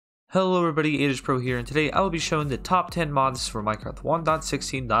Hello everybody, AdizzPro here, and today I will be showing the top 10 mods for Minecraft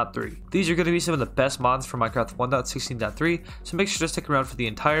 1.16.3. These are going to be some of the best mods for Minecraft 1.16.3, so make sure to stick around for the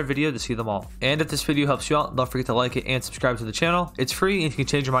entire video to see them all. And if this video helps you out, don't forget to like it and subscribe to the channel. It's free and you can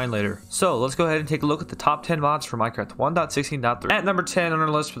change your mind later. So let's go ahead and take a look at the top 10 mods for Minecraft 1.16.3. At number 10 on our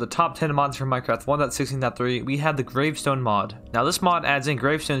list for the top 10 mods for Minecraft 1.16.3, we have the Gravestone mod. Now this mod adds in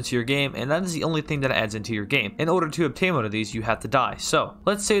gravestones to your game, and that is the only thing that it adds into your game. In order to obtain one of these, you have to die. So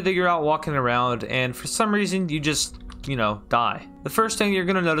let's say that you're out walking around and for some reason you just die. The first thing you're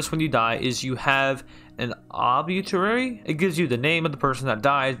going to notice when you die is you have an obituary. It gives you the name of the person that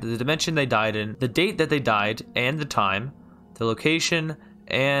died, the dimension they died in, the date that they died, and the time, the location,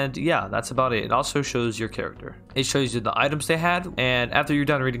 and yeah, that's about it. It also shows your character. It shows you the items they had, and after you're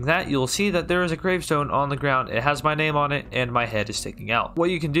done reading that, you'll see that there is a gravestone on the ground. It has my name on it, and my head is sticking out. What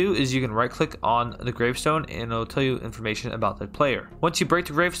you can do is you can right click on the gravestone, and it'll tell you information about the player. Once you break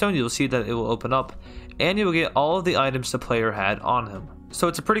the gravestone, you'll see that it will open up, and you will get all of the items the player had on him. So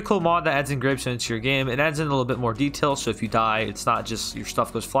it's a pretty cool mod that adds in gravestones to your game. It adds in a little bit more detail, so if you die, it's not just your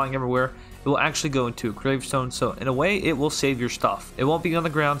stuff goes flying everywhere. It will actually go into a gravestone, so in a way, it will save your stuff. It won't be on the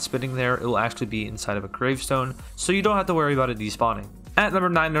ground spinning there, it will actually be inside of a gravestone, so you don't have to worry about it despawning. At number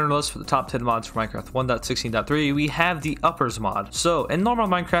 9 on our list for the top 10 mods for Minecraft 1.16.3, we have the Uppers mod. So in normal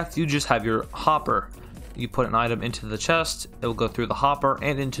Minecraft, you just have your hopper. You put an item into the chest, it will go through the hopper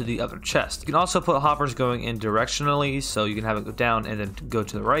and into the other chest. You can also put hoppers going in directionally, so you can have it go down and then go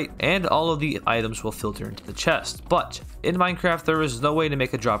to the right, and all of the items will filter into the chest. But in Minecraft, there is no way to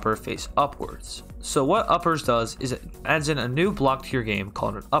make a dropper face upwards. So what Uppers does is it adds in a new block to your game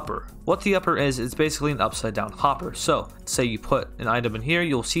called an upper. What the upper is, it's basically an upside down hopper. So say you put an item in here,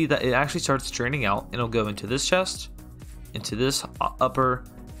 you'll see that it actually starts draining out and it'll go into this chest, into this upper,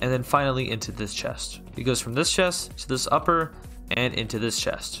 and then finally into this chest. It goes from this chest to this upper and into this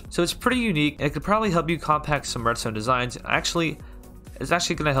chest. So it's pretty unique, and it could probably help you compact some redstone designs. It's actually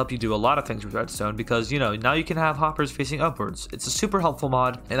going to help you do a lot of things with redstone because, now you can have hoppers facing upwards. It's a super helpful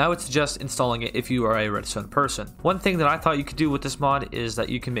mod, and I would suggest installing it if you are a redstone person. One thing that I thought you could do with this mod is that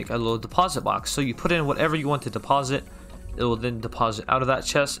you can make a little deposit box. So you put in whatever you want to deposit. It will then deposit out of that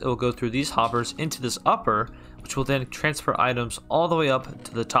chest. It will go through these hoppers into this upper, which will then transfer items all the way up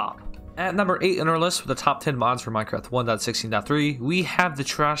to the top. At number 8 on our list for the top 10 mods for Minecraft 1.16.3, we have the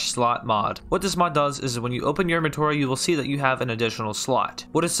trash slot mod. What this mod does is when you open your inventory, you will see that you have an additional slot.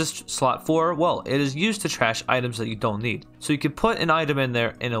 What is this slot for? Well, it is used to trash items that you don't need. So you can put an item in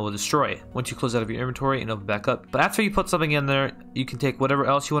there and it will destroy it. Once you close out of your inventory and open back up. But after you put something in there, you can take whatever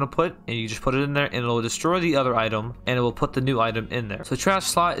else you want to put and you just put it in there and it will destroy the other item and it will put the new item in there. So trash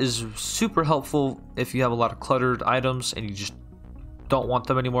slot is super helpful if you have a lot of cluttered items and you just don't want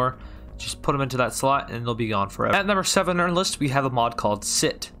them anymore. Just put them into that slot and they'll be gone forever. At number 7 on our list, we have a mod called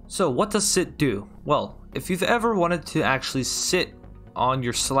Sit. So what does Sit do? Well, if you've ever wanted to actually sit on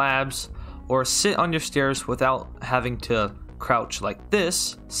your slabs or sit on your stairs without having to crouch like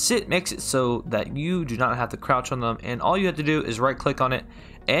this, Sit makes it so that you do not have to crouch on them, and all you have to do is right click on it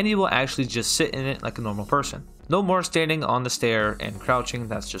and you will actually just sit in it like a normal person. No more standing on the stair and crouching,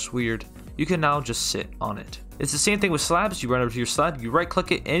 that's just weird. You can now just sit on it. It's the same thing with slabs. You run over to your slab, you right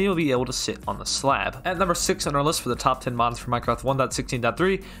click it, and you'll be able to sit on the slab. At number 6 on our list for the top 10 mods for Minecraft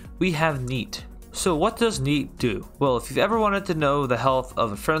 1.16.3, we have Neat. So what does Neat do? Well, if you've ever wanted to know the health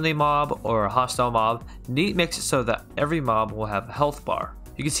of a friendly mob or a hostile mob, Neat makes it so that every mob will have a health bar.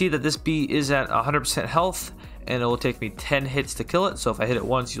 You can see that this bee is at 100% health, and it will take me 10 hits to kill it. So if I hit it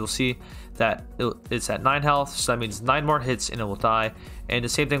once, you'll see that it's at 9 health, so that means 9 more hits and it will die. And the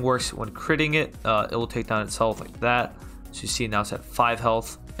same thing works when critting it. It will take down its health like that. So you see now it's at 5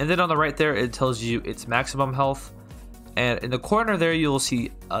 health. And then on the right there, it tells you its maximum health. And in the corner there, you will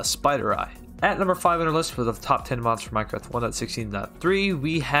see a spider eye. At number 5 on our list for the top 10 mods for Minecraft 1.16.3,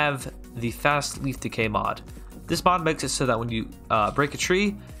 we have the Fast Leaf Decay mod. This mod makes it so that when you break a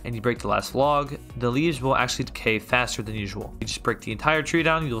tree and you break the last log, the leaves will actually decay faster than usual. You just break the entire tree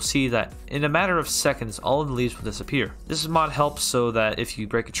down, you'll see that in a matter of seconds, all of the leaves will disappear. This mod helps so that if you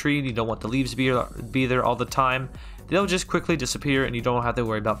break a tree and you don't want the leaves to be there all the time, they'll just quickly disappear and you don't have to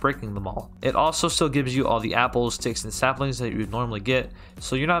worry about breaking them all. It also still gives you all the apples, sticks, and saplings that you would normally get,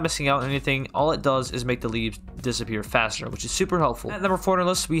 so you're not missing out on anything. All it does is make the leaves disappear faster, which is super helpful. At number 4 on our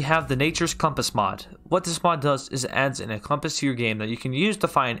list, we have the Nature's Compass mod. What this mod does is it adds in a compass to your game that you can use to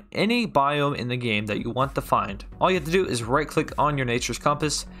find any biome in the game that you want to find. All you have to do is right click on your Nature's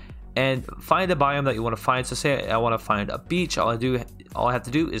Compass and find a biome that you want to find. So say I want to find a beach, all I have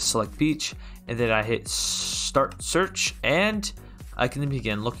to do is select beach, and then I hit start search and I can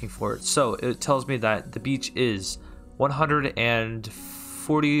begin looking for it. So it tells me that the beach is 104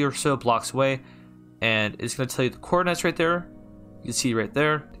 40 or so blocks away, and it's going to tell you the coordinates right there. You can see right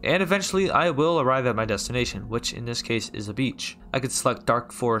there, and eventually I will arrive at my destination, which in this case is a beach. I could select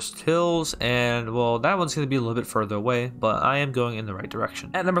Dark Forest Hills, and well, that one's going to be a little bit further away, but I am going in the right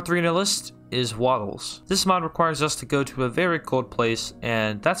direction. At number 3 on our list is Waddles. This mod requires us to go to a very cold place,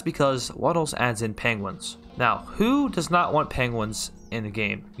 and that's because Waddles adds in penguins. Now, who does not want penguins in the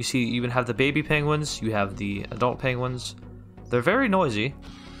game? You see, you even have the baby penguins, you have the adult penguins. They're very noisy.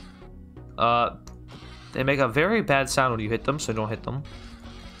 They make a very bad sound when you hit them, so don't hit them.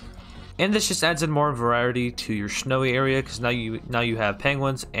 And this just adds in more variety to your snowy area, because now you have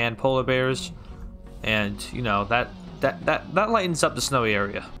penguins and polar bears, and you know that lightens up the snowy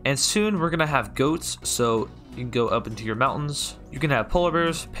area. And soon we're gonna have goats, so you can go up into your mountains. You can have polar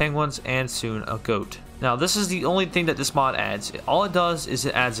bears, penguins, and soon a goat. Now this is the only thing that this mod adds. All it does is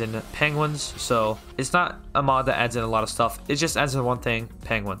it adds in penguins, so it's not a mod that adds in a lot of stuff. It just adds in one thing: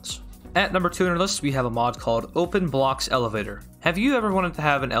 penguins. At number 2 on our list, we have a mod called Open Blocks Elevator. Have you ever wanted to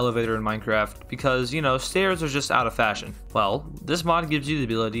have an elevator in Minecraft? Because, you know, stairs are just out of fashion. Well, this mod gives you the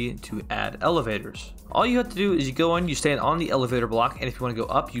ability to add elevators. All you have to do is you go in, you stand on the elevator block, and if you want to go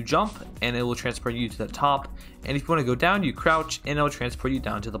up, you jump, and it will transport you to the top. And if you want to go down, you crouch, and it will transport you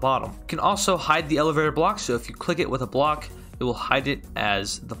down to the bottom. You can also hide the elevator block, so if you click it with a block, it will hide it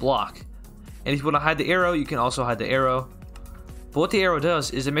as the block. And if you want to hide the arrow, you can also hide the arrow. But what the arrow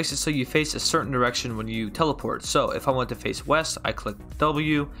does is it makes it so you face a certain direction when you teleport. So if I want to face west, I click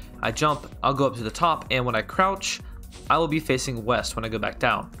W, I jump, I'll go up to the top, and when I crouch, I will be facing west when I go back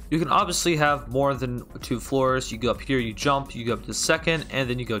down. You can obviously have more than 2 floors. You go up here, you jump, you go up to the second, and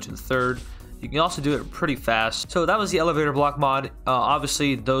then you go to the third. You can also do it pretty fast. So that was the elevator block mod.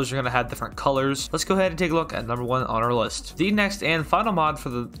 Obviously, those are going to have different colors. Let's go ahead and take a look at number 1 on our list. The next and final mod for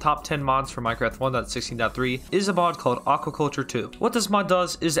the top 10 mods for Minecraft 1.16.3 is a mod called Aquaculture 2. What this mod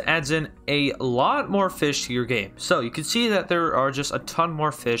does is it adds in a lot more fish to your game. So you can see that there are just a ton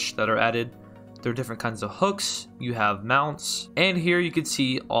more fish that are added. There are different kinds of hooks, you have mounts, and here you can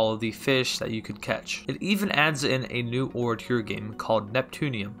see all of the fish that you could catch. It even adds in a new ore to your game called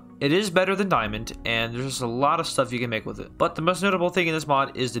Neptunium. It is better than diamond, and there's just a lot of stuff you can make with it. But the most notable thing in this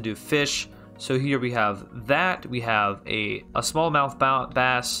mod is to do fish. So here we have that, we have a smallmouth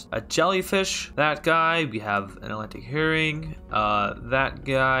bass, a jellyfish, that guy, we have an Atlantic herring, that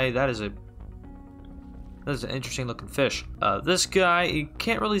guy, that is an interesting looking fish. This guy, you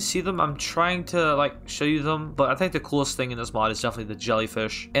can't really see them. I'm trying to like show you them, but I think the coolest thing in this mod is definitely the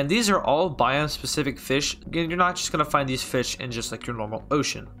jellyfish. And these are all biome specific fish. Again, you're not just gonna find these fish in just like your normal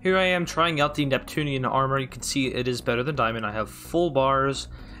ocean. Here I am trying out the Neptunian armor. You can see it is better than diamond. I have full bars,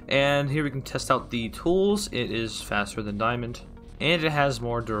 and here we can test out the tools. It is faster than diamond, and it has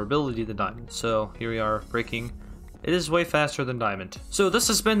more durability than diamond. So here we are breaking. It is way faster than diamond. So this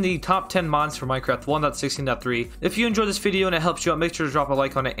has been the top 10 mods for Minecraft 1.16.3. If you enjoyed this video and it helps you out, make sure to drop a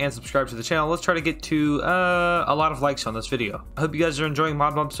like on it and subscribe to the channel. Let's try to get to a lot of likes on this video. I hope you guys are enjoying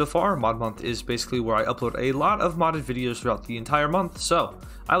Mod Month so far. Mod Month is basically where I upload a lot of modded videos throughout the entire month. So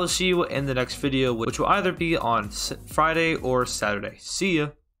I will see you in the next video, which will either be on Friday or Saturday. See ya!